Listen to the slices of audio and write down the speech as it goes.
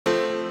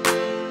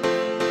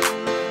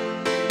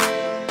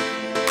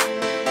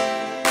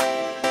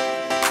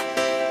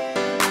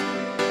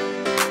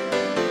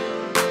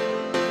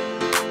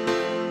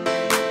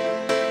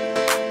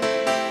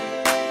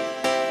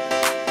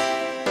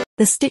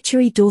The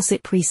Stitchery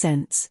Dorset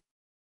Presents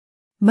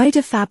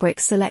MODA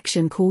fabric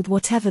selection called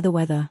Whatever the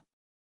Weather.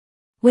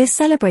 We're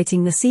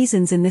celebrating the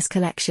seasons in this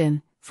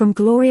collection, from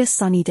glorious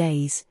sunny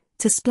days,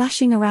 to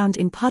splashing around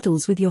in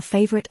puddles with your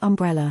favorite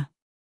umbrella.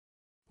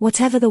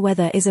 Whatever the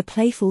Weather is a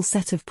playful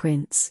set of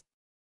prints.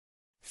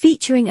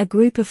 Featuring a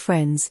group of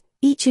friends,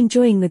 each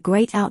enjoying the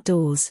great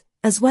outdoors,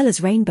 as well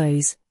as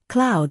rainbows,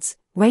 clouds,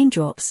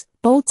 raindrops,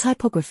 bold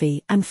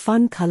typography and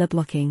fun color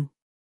blocking.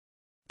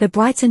 The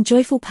bright and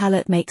joyful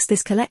palette makes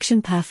this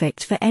collection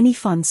perfect for any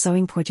fun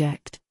sewing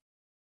project.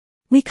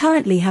 We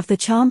currently have the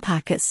charm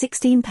pack at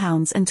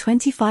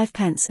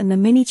 £16.25 and the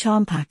mini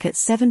charm pack at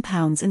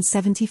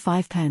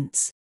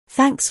 £7.75.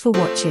 Thanks for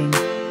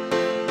watching.